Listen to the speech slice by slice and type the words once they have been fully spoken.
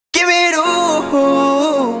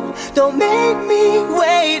don't make me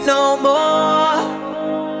wait no more.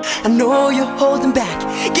 I know you're holding back,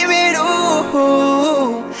 give it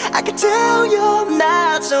ooh. I can tell you're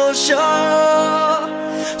not so sure.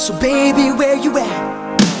 So baby, where you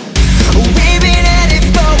at? We've been at it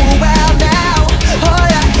for a while now. All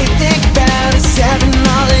I can think about is having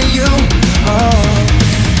all of you.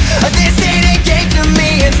 This ain't a game to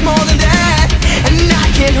me, it's more than that, and I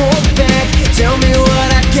can't hold back. Tell me what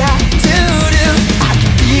I got to do. I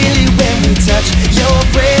can feel it when we touch. You're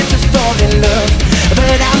afraid to fall in love,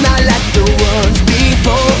 but I'm not like the ones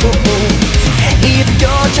before. Either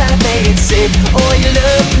you're trying to play it safe, or you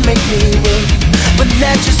love to make me work, but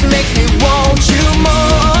that just makes me want you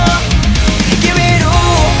more. Give it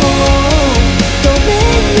all, don't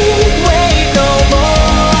make me wait no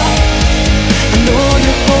more. I know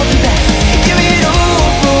you're holding back, give it all.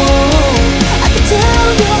 I can tell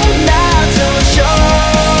you're not so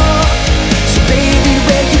sure. So baby,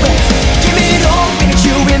 where you at? Give it all, when it's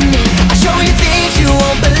you and me. I'll show you things you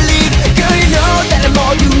won't believe. Girl, you know that I'm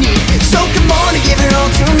all you need. So come on and give it all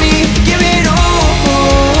to me. Give it all,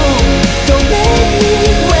 don't make me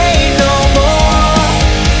wait no more.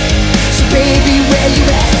 So baby, where you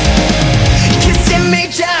at? Kissing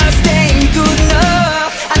me just ain't good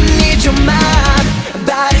enough. I need your mind,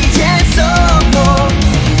 body and soul.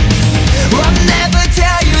 I'll never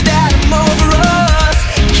tell you that I'm over us,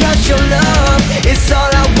 'cause your love is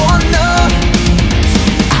all I wanna.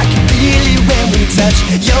 I can feel it when we touch.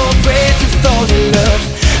 You're afraid to fall in love,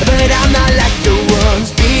 but I'm not like the ones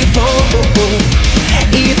before.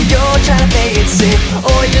 Either you're trying to play it safe,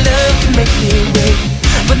 or you love to make me wait,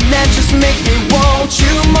 but that just makes me